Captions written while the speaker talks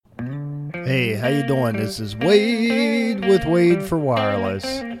Hey, how you doing? This is Wade with Wade for Wireless.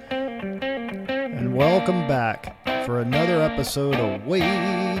 And welcome back for another episode of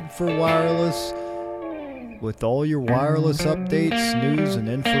Wade for Wireless with all your wireless updates, news, and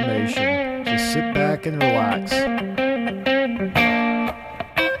information. Just sit back and relax.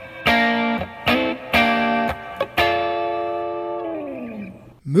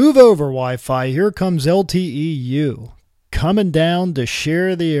 Move over, Wi-Fi. Here comes LTE-U. Coming down to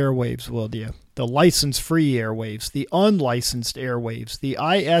share the airwaves with you. The license-free airwaves, the unlicensed airwaves, the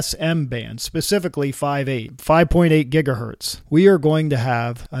ISM band, specifically 5.8 gigahertz. We are going to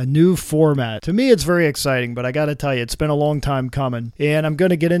have a new format. To me, it's very exciting, but I got to tell you, it's been a long time coming. And I'm going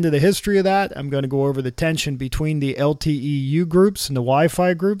to get into the history of that. I'm going to go over the tension between the LTE-U groups and the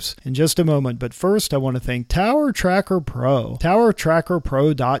Wi-Fi groups in just a moment. But first, I want to thank Tower Tracker Pro,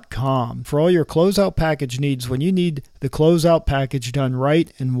 towertrackerpro.com, for all your closeout package needs. When you need the closeout package done right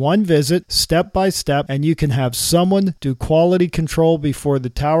in one visit, step by step, and you can have someone do quality control before the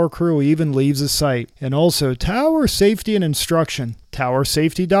tower crew even leaves the site. And also tower safety and instruction,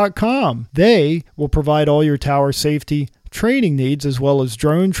 towersafety.com. They will provide all your tower safety training needs, as well as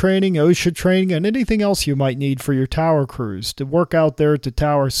drone training, OSHA training, and anything else you might need for your tower crews to work out there at the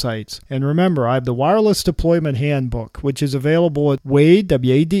tower sites. And remember, I have the Wireless Deployment Handbook, which is available at Wade,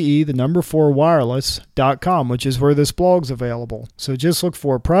 W-A-D-E, 4 wireless.com, which is where this blog's available. So just look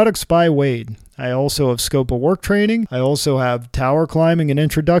for Products by Wade. I also have Scope of Work training. I also have Tower Climbing and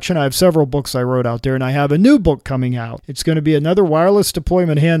Introduction. I have several books I wrote out there, and I have a new book coming out. It's going to be another Wireless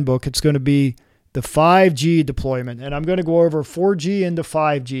Deployment Handbook. It's going to be the 5G deployment, and I'm going to go over 4G into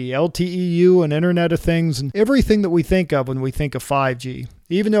 5G, LTE-U and Internet of Things, and everything that we think of when we think of 5G.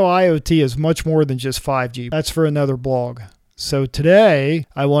 Even though IoT is much more than just 5G. That's for another blog. So today,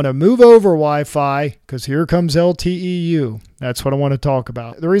 I want to move over Wi-Fi because here comes LTE-U. That's what I want to talk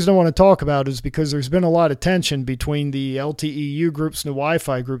about. The reason I want to talk about is because there's been a lot of tension between the LTE-U groups and the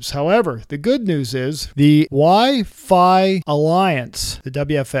Wi-Fi groups. However, the good news is the Wi-Fi Alliance, the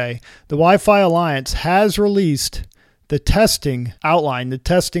WFA, the Wi-Fi Alliance has released the testing outline, the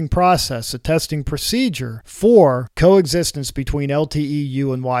testing process, the testing procedure for coexistence between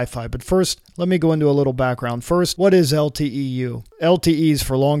LTE-U and Wi-Fi. But first, let me go into a little background. First, what is LTE-U? LTE is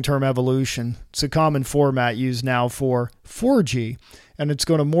for long-term evolution. It's a common format used now for 4G. And it's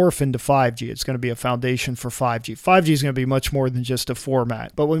going to morph into 5G. It's going to be a foundation for 5G. 5G is going to be much more than just a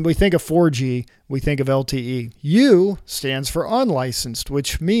format. But when we think of 4G, we think of LTE. U stands for unlicensed,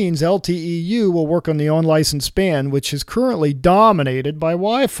 which means LTE-U will work on the unlicensed band, which is currently dominated by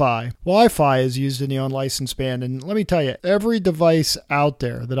Wi-Fi. Wi-Fi is used in the unlicensed band. And let me tell you, every device out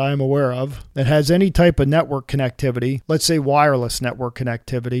there that I am aware of that has any type of network connectivity, let's say wireless network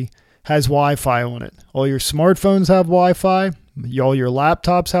connectivity, has Wi-Fi on it. All your smartphones have Wi-Fi. All your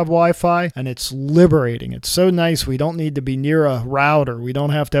laptops have Wi-Fi, and it's liberating. It's so nice. We don't need to be near a router. We don't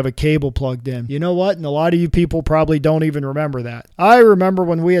have to have a cable plugged in. You know what? And a lot of you people probably don't even remember that. I remember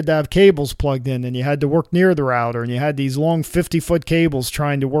when we had to have cables plugged in, and you had to work near the router, and you had these long 50-foot cables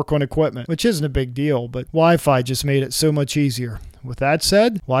trying to work on equipment, which isn't a big deal, but Wi-Fi just made it so much easier. With that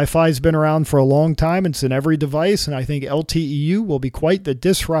said, Wi-Fi's been around for a long time. It's in every device, and I think LTE-U will be quite the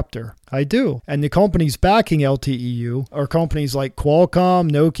disruptor. I do. And the companies backing LTE-U are companies like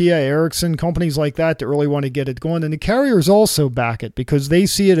Qualcomm, Nokia, Ericsson, companies like that really want to get it going. And the carriers also back it because they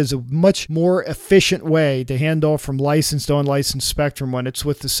see it as a much more efficient way to hand off from licensed to unlicensed spectrum when it's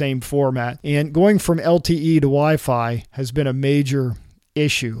with the same format. And going from LTE to Wi-Fi has been a major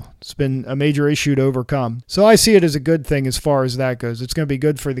issue. It's been a major issue to overcome. So I see it as a good thing as far as that goes. It's going to be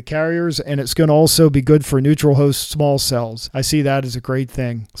good for the carriers, and it's going to also be good for neutral host small cells. I see that as a great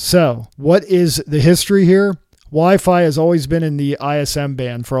thing. So what is the history here? Wi-Fi has always been in the ISM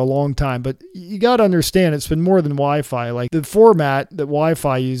band for a long time, but you got to understand it's been more than Wi-Fi. Like the format that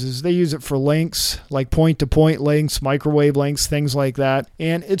Wi-Fi uses, they use it for links, like point-to-point links, microwave links, things like that.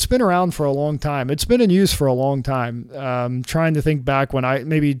 And it's been around for a long time. It's been in use for a long time. Trying to think back when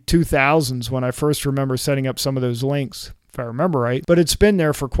maybe 2000s when I first remember setting up some of those links, if I remember right, but it's been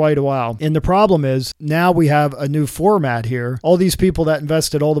there for quite a while. And the problem is now we have a new format here. All these people that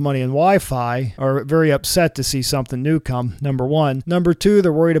invested all the money in Wi-Fi are very upset to see something new come, number one. Number two,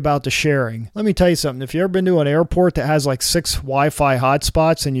 they're worried about the sharing. Let me tell you something. If you've ever been to an airport that has like 6 Wi-Fi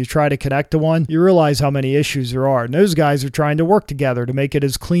hotspots and you try to connect to one, you realize how many issues there are. And those guys are trying to work together to make it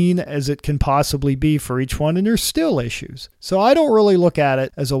as clean as it can possibly be for each one, and there's still issues. So I don't really look at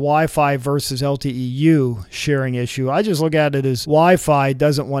it as a Wi-Fi versus LTE-U sharing issue. I just always look at it as Wi-Fi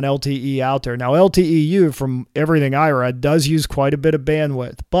doesn't want LTE out there. Now, LTE-U, from everything I read, does use quite a bit of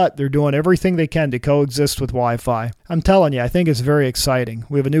bandwidth, but they're doing everything they can to coexist with Wi-Fi. I'm telling you, I think it's very exciting.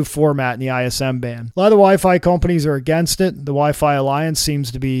 We have a new format in the ISM band. A lot of the Wi-Fi companies are against it. The Wi-Fi Alliance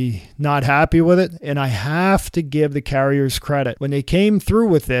seems to be not happy with it, and I have to give the carriers credit. When they came through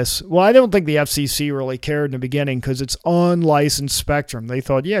with this, well, I don't think the FCC really cared in the beginning because it's unlicensed spectrum. They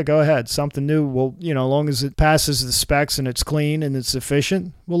thought, yeah, go ahead, something new. Well, as long as it passes the specs and it's clean and it's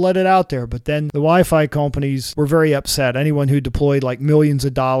efficient, we'll let it out there. But then the Wi-Fi companies were very upset, anyone who deployed like millions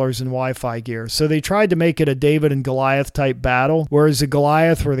of dollars in Wi-Fi gear. So they tried to make it a David and Goliath type battle, whereas the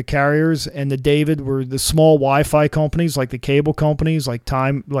Goliath were the carriers and the David were the small Wi-Fi companies, like the cable companies, like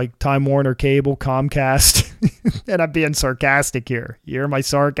Time Warner Cable, Comcast. And I'm being sarcastic here. You hear my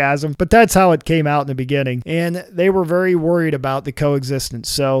sarcasm? But that's how it came out in the beginning. And they were very worried about the coexistence.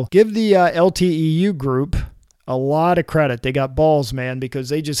 So give the LTE-U group a lot of credit. They got balls, man, because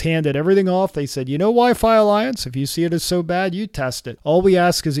they just handed everything off. They said, Wi-Fi Alliance, if you see it as so bad, you test it. All we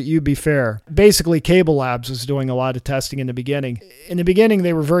ask is that you be fair. Basically, Cable Labs was doing a lot of testing in the beginning. In the beginning,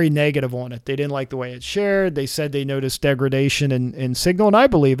 they were very negative on it. They didn't like the way it shared. They said they noticed degradation in signal, and I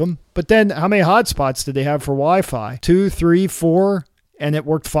believe them. But then how many hotspots did they have for Wi-Fi? 2, 3, 4, and it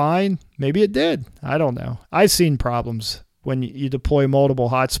worked fine? Maybe it did. I don't know. I've seen problems when you deploy multiple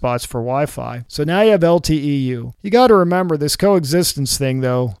hotspots for Wi-Fi. So now you have LTE-U. You got to remember this coexistence thing,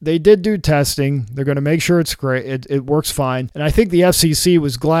 though. They did do testing. They're going to make sure it's great. It works fine. And I think the FCC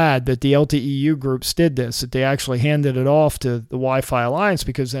was glad that the LTE-U groups did this, that they actually handed it off to the Wi-Fi Alliance,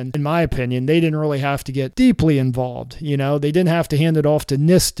 because then, in my opinion, they didn't really have to get deeply involved. They didn't have to hand it off to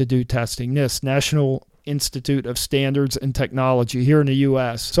NIST to do testing. NIST, National Institute of Standards and Technology here in the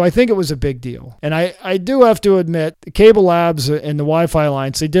U.S. So I think it was a big deal. And I do have to admit, the Cable Labs and the Wi-Fi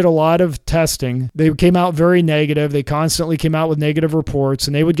Alliance, they did a lot of testing. They came out very negative. They constantly came out with negative reports,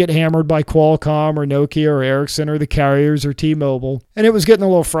 and they would get hammered by Qualcomm or Nokia or Ericsson or the carriers or T-Mobile. And it was getting a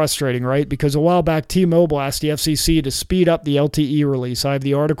little frustrating, right? Because a while back, T-Mobile asked the FCC to speed up the LTE release. I have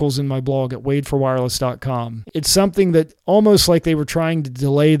the articles in my blog at wadeforwireless.com. It's something that almost like they were trying to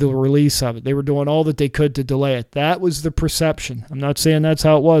delay the release of it. They were doing all that they could to delay it. That was the perception. I'm not saying that's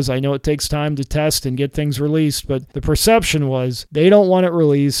how it was. I know it takes time to test and get things released, but the perception was they don't want it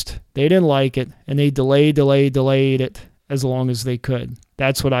released. They didn't like it, and they delayed it as long as they could.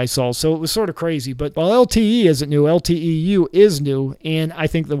 That's what I saw. So it was sort of crazy. But while LTE isn't new, LTE-U is new, and I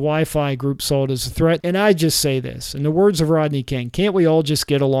think the Wi-Fi group saw it as a threat. And I just say this, in the words of Rodney King, can't we all just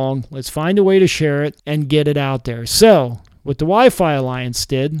get along? Let's find a way to share it and get it out there. So what the Wi-Fi Alliance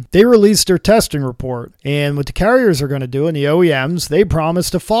did, they released their testing report. And what the carriers are going to do, and the OEMs, they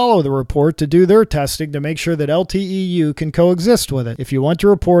promised to follow the report to do their testing to make sure that LTE-U can coexist with it. If you want to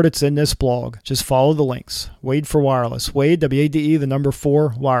report, it's in this blog. Just follow the links. Wade for Wireless. Wade, W-A-D-E, the number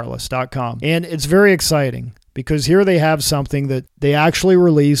 4, wireless.com. And it's very exciting, because here they have something that they actually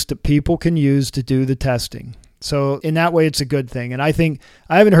released that people can use to do the testing. So in that way, it's a good thing. And I think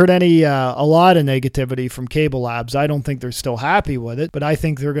I haven't heard a lot of negativity from Cable Labs. I don't think they're still happy with it, but I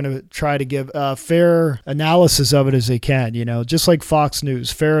think they're going to try to give a fair analysis of it as they can, just like Fox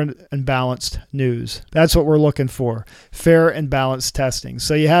News, fair and balanced news. That's what we're looking for, fair and balanced testing.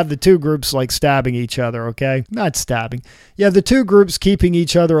 So you have the two groups like stabbing each other, okay? Not stabbing. You have the two groups keeping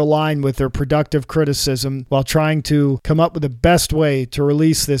each other aligned with their productive criticism while trying to come up with the best way to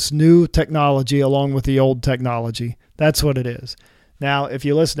release this new technology along with the old technology. That's what it is. Now, if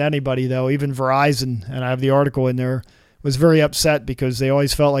you listen to anybody, though, even Verizon, and I have the article in there, was very upset because they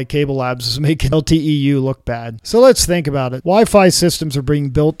always felt like Cable Labs was making LTE-U look bad. So let's think about it. Wi-Fi systems are being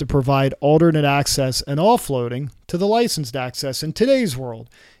built to provide alternate access and offloading to the licensed access in today's world.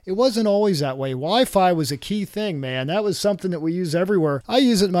 It wasn't always that way. Wi-Fi was a key thing, man. That was something that we use everywhere. I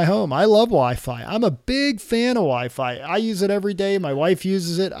use it in my home. I love Wi-Fi. I'm a big fan of Wi-Fi. I use it every day. My wife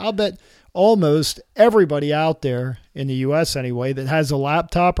uses it. I'll bet almost everybody out there, in the U.S. anyway, that has a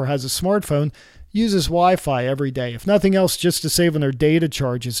laptop or has a smartphone uses Wi-Fi every day, if nothing else just to save on their data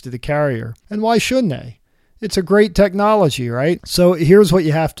charges to the carrier. And why shouldn't they? It's a great technology, right? So here's what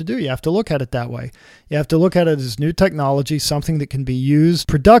you have to do. You have to look at it that way. You have to look at it as new technology, something that can be used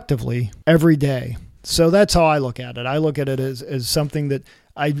productively every day. So that's how I look at it. I look at it as something that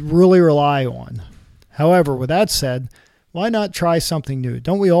I really rely on. However, with that said, why not try something new?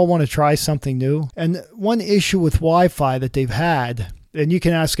 Don't we all want to try something new? And one issue with Wi-Fi that they've had, and you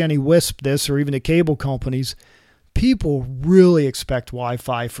can ask any WISP this or even the cable companies, people really expect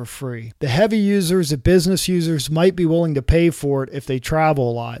Wi-Fi for free. The heavy users, the business users might be willing to pay for it if they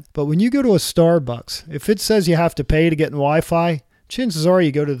travel a lot. But when you go to a Starbucks, if it says you have to pay to get in Wi-Fi, chances are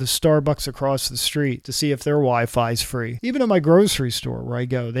you go to the Starbucks across the street to see if their Wi-Fi is free. Even at my grocery store where I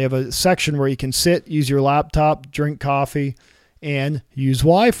go, they have a section where you can sit, use your laptop, drink coffee, and use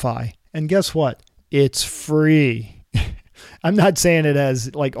Wi-Fi. And guess what? It's free. I'm not saying it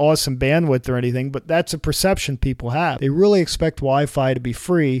has like awesome bandwidth or anything, but that's a perception people have. They really expect Wi-Fi to be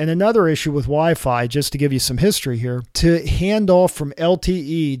free. And another issue with Wi-Fi, just to give you some history here, to hand off from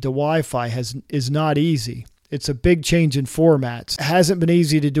LTE to Wi-Fi is not easy. It's a big change in formats. It hasn't been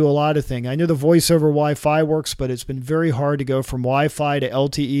easy to do a lot of things. I know the voice over Wi-Fi works, but it's been very hard to go from Wi-Fi to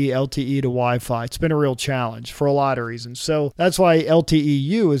LTE, LTE to Wi-Fi. It's been a real challenge for a lot of reasons. So that's why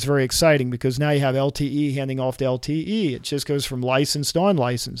LTE-U is very exciting, because now you have LTE handing off to LTE. It just goes from licensed to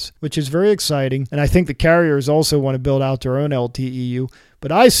unlicensed, which is very exciting. And I think the carriers also want to build out their own LTE-U.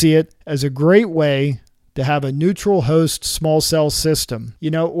 But I see it as a great way to have a neutral host small cell system,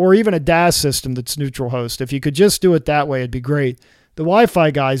 or even a DAS system that's neutral host. If you could just do it that way, it'd be great. The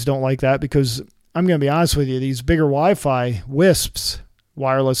Wi-Fi guys don't like that because, I'm going to be honest with you, these bigger Wi-Fi WISPs,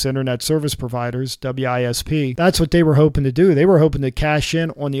 wireless internet service providers, WISP, that's what they were hoping to do. They were hoping to cash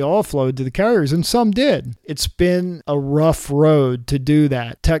in on the offload to the carriers, and some did. It's been a rough road to do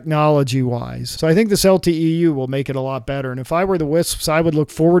that technology-wise. So I think this LTE-U will make it a lot better. And if I were the WISPs, I would look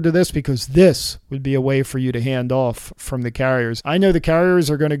forward to this, because this would be a way for you to hand off from the carriers. I know the carriers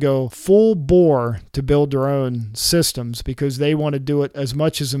are going to go full bore to build their own systems because they want to do it as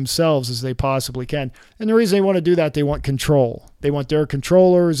much as themselves as they possibly can. And the reason they want to do that, they want control. They want their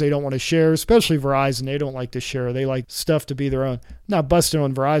controllers. They don't want to share, especially Verizon. They don't like to share. They like stuff to be their own. I'm not busting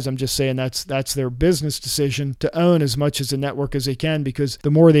on Verizon. I'm just saying that's their business decision to own as much as the network as they can, because the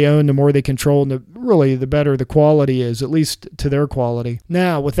more they own, the more they control, and the better the quality is, at least to their quality.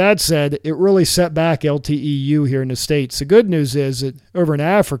 Now, with that said, it really set back LTE-U here in the States. The good news is that over in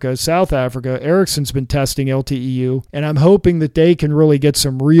Africa, South Africa, Ericsson's been testing LTE-U, and I'm hoping that they can really get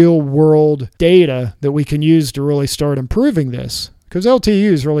some real-world data that we can use to really start improving this. Because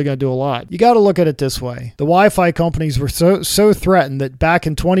LTE-U is really going to do a lot. You got to look at it this way. The Wi-Fi companies were so threatened that back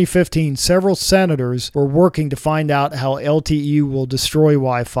in 2015, several senators were working to find out how LTE-U will destroy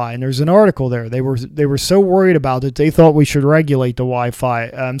Wi-Fi. And there's an article there. They were so worried about it, they thought we should regulate the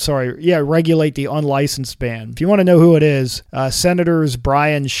regulate the unlicensed band. If you want to know who it is, Senators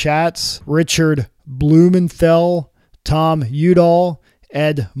Brian Schatz, Richard Blumenthal, Tom Udall,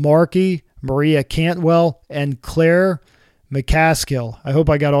 Ed Markey, Maria Cantwell, and Claire McCaskill. I hope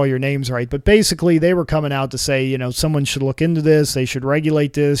I got all your names right. But basically, they were coming out to say, someone should look into this. They should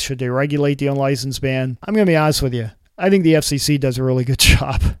regulate this. Should they regulate the unlicensed band? I'm going to be honest with you. I think the FCC does a really good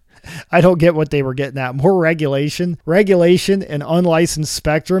job. I don't get what they were getting at. More regulation and unlicensed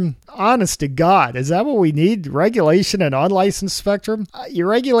spectrum. Honest to God, is that what we need? Regulation and unlicensed spectrum? You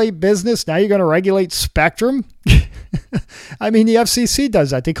regulate business, now you're going to regulate spectrum? I mean, the FCC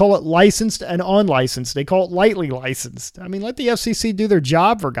does that. They call it licensed and unlicensed. They call it lightly licensed. I mean, let the FCC do their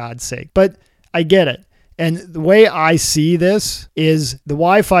job, for God's sake. But I get it. And the way I see this is the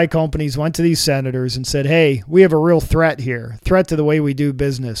Wi-Fi companies went to these senators and said, hey, we have a real threat here, threat to the way we do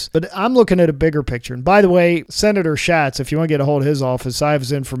business. But I'm looking at a bigger picture. And by the way, Senator Schatz, if you want to get a hold of his office, I have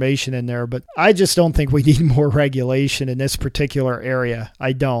his information in there. But I just don't think we need more regulation in this particular area.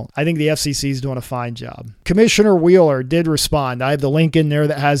 I don't. I think the FCC is doing a fine job. Commissioner Wheeler did respond. I have the link in there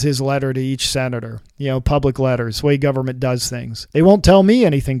that has his letter to each senator. Public letters, the way government does things. They won't tell me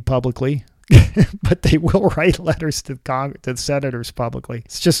anything publicly. But they will write letters to the senators publicly.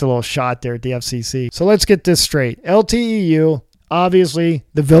 It's just a little shot there at the FCC. So let's get this straight. LTE-U, obviously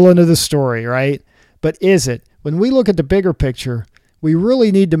the villain of the story, right? But is it? When we look at the bigger picture, we really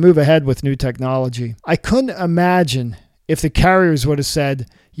need to move ahead with new technology. I couldn't imagine if the carriers would have said,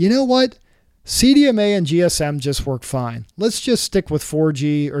 you know what? CDMA and GSM just work fine. Let's just stick with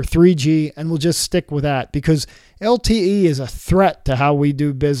 4G or 3G, and we'll just stick with that, because LTE is a threat to how we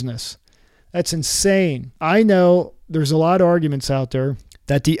do business. That's insane. I know there's a lot of arguments out there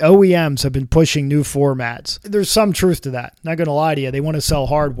that the OEMs have been pushing new formats. There's some truth to that. Not going to lie to you. They want to sell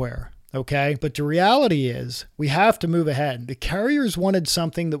hardware, okay? But the reality is we have to move ahead. The carriers wanted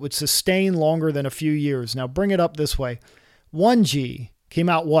something that would sustain longer than a few years. Now, bring it up this way. 1G came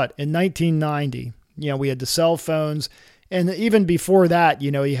out, in 1990. We had the cell phones. And even before that,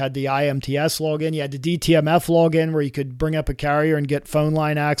 you had the IMTS login. You had the DTMF login where you could bring up a carrier and get phone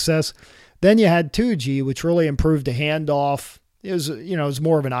line access. Then you had 2G, which really improved the handoff. It was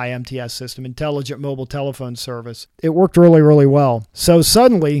more of an IMTS system, intelligent mobile telephone service. It worked really, really well. So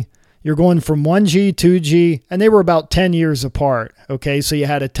suddenly you're going from 1G, 2G, and they were about 10 years apart. Okay, so you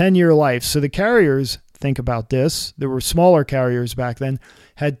had a 10-year life. So the carriers, think about this, there were smaller carriers back then,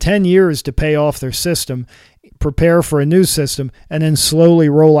 had 10 years to pay off their system prepare for a new system, and then slowly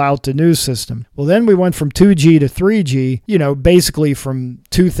roll out the new system. Well, then we went from 2G to 3G, basically from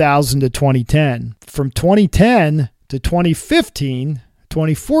 2000 to 2010. From 2010 to 2015,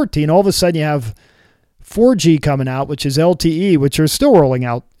 2014, all of a sudden you have 4G coming out, which is LTE, which are still rolling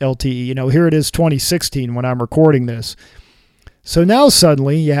out LTE. Here it is 2016 when I'm recording this. So now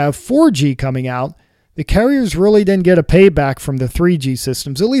suddenly you have 4G coming out. The carriers really didn't get a payback from the 3G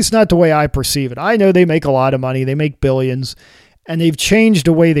systems, at least not the way I perceive it. I know they make a lot of money. They make billions. And they've changed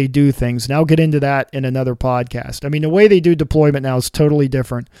the way they do things. And I'll get into that in another podcast. I mean, the way they do deployment now is totally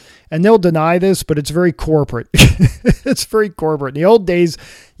different. And they'll deny this, but it's very corporate. It's very corporate. In the old days,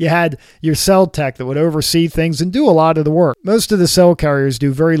 you had your cell tech that would oversee things and do a lot of the work. Most of the cell carriers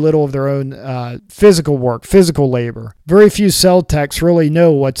do very little of their own physical work, physical labor. Very few cell techs really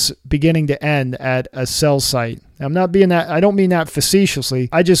know what's beginning to end at a cell site. I don't mean that facetiously.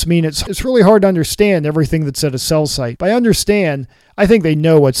 I just mean it's really hard to understand everything that's at a cell site. By understand, I think they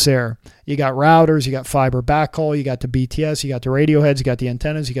know what's there. You got routers, you got fiber backhaul, you got the BTS, you got the radio heads, you got the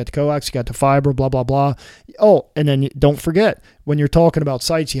antennas, you got the coax, you got the fiber, blah, blah, blah. Oh, and then don't forget, when you're talking about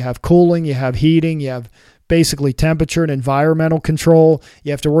sites, you have cooling, you have heating, you have basically temperature and environmental control.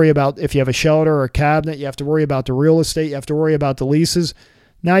 You have to worry about if you have a shelter or a cabinet. You have to worry about the real estate. You have to worry about the leases.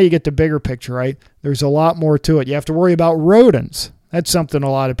 Now you get the bigger picture, right? There's a lot more to it. You have to worry about rodents. That's something a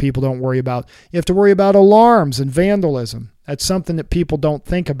lot of people don't worry about. You have to worry about alarms and vandalism. That's something that people don't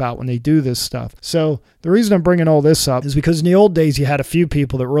think about when they do this stuff. So the reason I'm bringing all this up is because in the old days, you had a few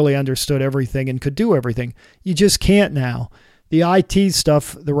people that really understood everything and could do everything. You just can't now. The IT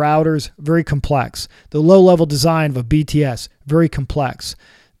stuff, the routers, very complex. The low-level design of a BTS, very complex.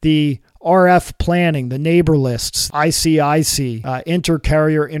 The RF planning, the neighbor lists, ICIC,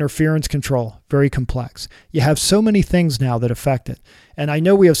 inter-carrier interference control, very complex. You have so many things now that affect it. And I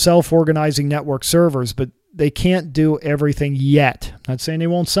know we have self-organizing network servers, but they can't do everything yet. I'm not saying they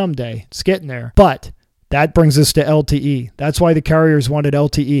won't someday. It's getting there. But that brings us to LTE. That's why the carriers wanted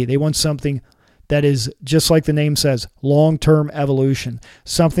LTE. They want something that is, just like the name says, long-term evolution.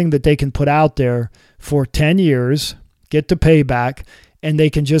 Something that they can put out there for 10 years, get the payback, and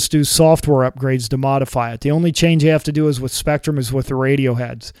they can just do software upgrades to modify it. The only change you have to do is with Spectrum is with the radio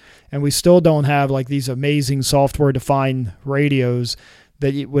heads. And we still don't have like these amazing software-defined radios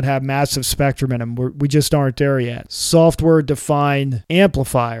that would have massive spectrum in them. We just aren't there yet. Software-defined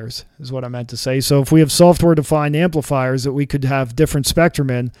amplifiers is what I meant to say. So if we have software-defined amplifiers that we could have different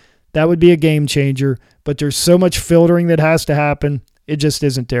spectrum in, that would be a game changer. But there's so much filtering that has to happen. It just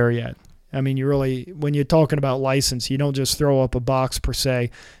isn't there yet. I mean, when you're talking about license, you don't just throw up a box per se.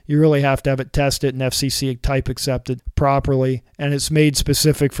 You really have to have it tested and FCC type accepted properly, and it's made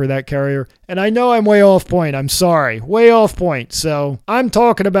specific for that carrier. And I know I'm way off point. I'm sorry. Way off point. So I'm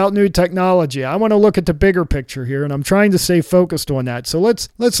talking about new technology. I want to look at the bigger picture here, and I'm trying to stay focused on that. So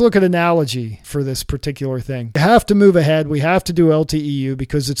let's look at analogy for this particular thing. We have to move ahead. We have to do LTE-U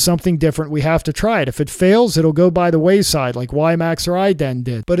because it's something different. We have to try it. If it fails, it'll go by the wayside like WiMAX or iDen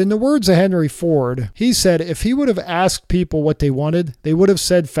did. But in the words of Henry Ford, he said if he would have asked people what they wanted, they would have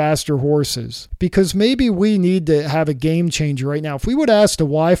said faster horses. Because maybe we need to have a game changer right now. If we would ask the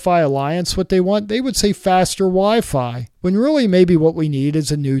Wi-Fi Alliance what they want, they would say faster Wi-Fi. When really maybe what we need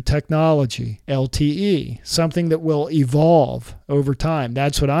is a new technology, LTE, something that will evolve over time.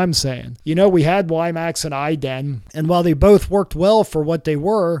 That's what I'm saying. We had WiMAX and iDen, and while they both worked well for what they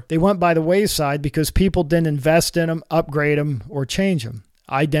were, they went by the wayside because people didn't invest in them, upgrade them, or change them.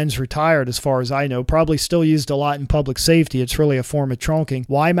 iDen's retired as far as I know, probably still used a lot in public safety. It's really a form of trunking.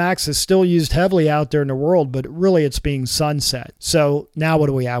 WiMAX is still used heavily out there in the world, but really it's being sunset. So now what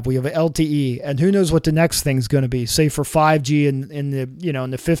do we have? We have LTE, and who knows what the next thing's going to be, say for 5G in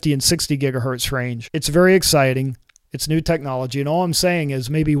the 50 and 60 gigahertz range. It's very exciting. It's new technology, and all I'm saying is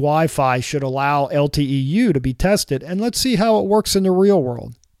maybe Wi-Fi should allow LTE-U to be tested, and let's see how it works in the real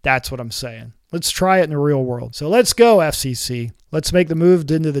world. That's what I'm saying. Let's try it in the real world. So let's go, FCC. Let's make the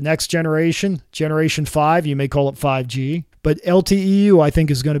move into the next generation, Generation 5. You may call it 5G. But LTE-U, I think,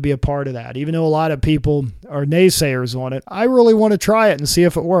 is going to be a part of that. Even though a lot of people are naysayers on it, I really want to try it and see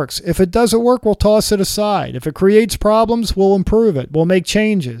if it works. If it doesn't work, we'll toss it aside. If it creates problems, we'll improve it. We'll make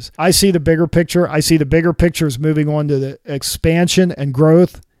changes. I see the bigger picture. I see the bigger picture is moving on to the expansion and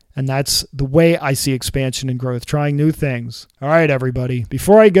growth. And that's the way I see expansion and growth, trying new things. All right, everybody.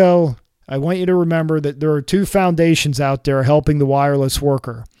 Before I go, I want you to remember that there are two foundations out there helping the wireless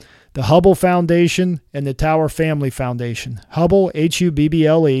worker. The Hubble Foundation and the Tower Family Foundation. Hubble,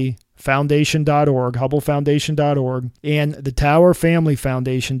 Hubble, Foundation.org, HubbleFoundation.org, and the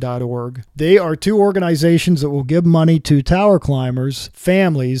TowerFamilyFoundation.org. They are two organizations that will give money to tower climbers,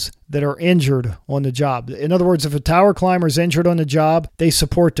 families that are injured on the job. In other words, if a tower climber is injured on the job, they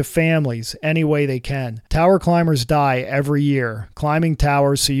support the families any way they can. Tower climbers die every year climbing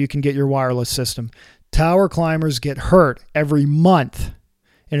towers so you can get your wireless system. Tower climbers get hurt every month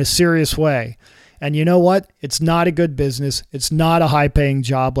in a serious way. And you know what? It's not a good business. It's not a high-paying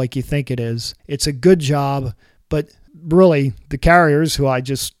job like you think it is. It's a good job, but really, the carriers, who I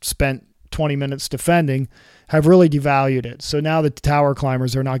just spent 20 minutes defending, have really devalued it. So now the tower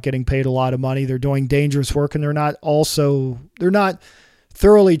climbers are not getting paid a lot of money. They're doing dangerous work, and they're not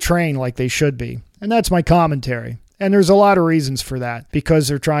thoroughly trained like they should be. And that's my commentary. And there's a lot of reasons for that. Because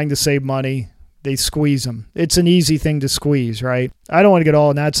they're trying to save money, they squeeze them. It's an easy thing to squeeze, right? I don't want to get all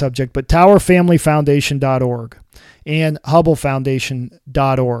on that subject, but TowerFamilyFoundation.org and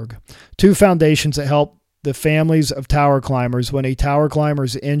HubbleFoundation.org. Two foundations that help the families of tower climbers when a tower climber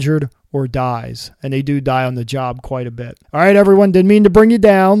is injured or dies. And they do die on the job quite a bit. All right, everyone, didn't mean to bring you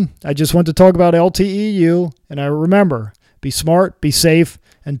down. I just want to talk about LTE-U. And I remember, be smart, be safe,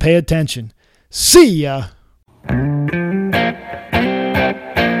 and pay attention. See ya!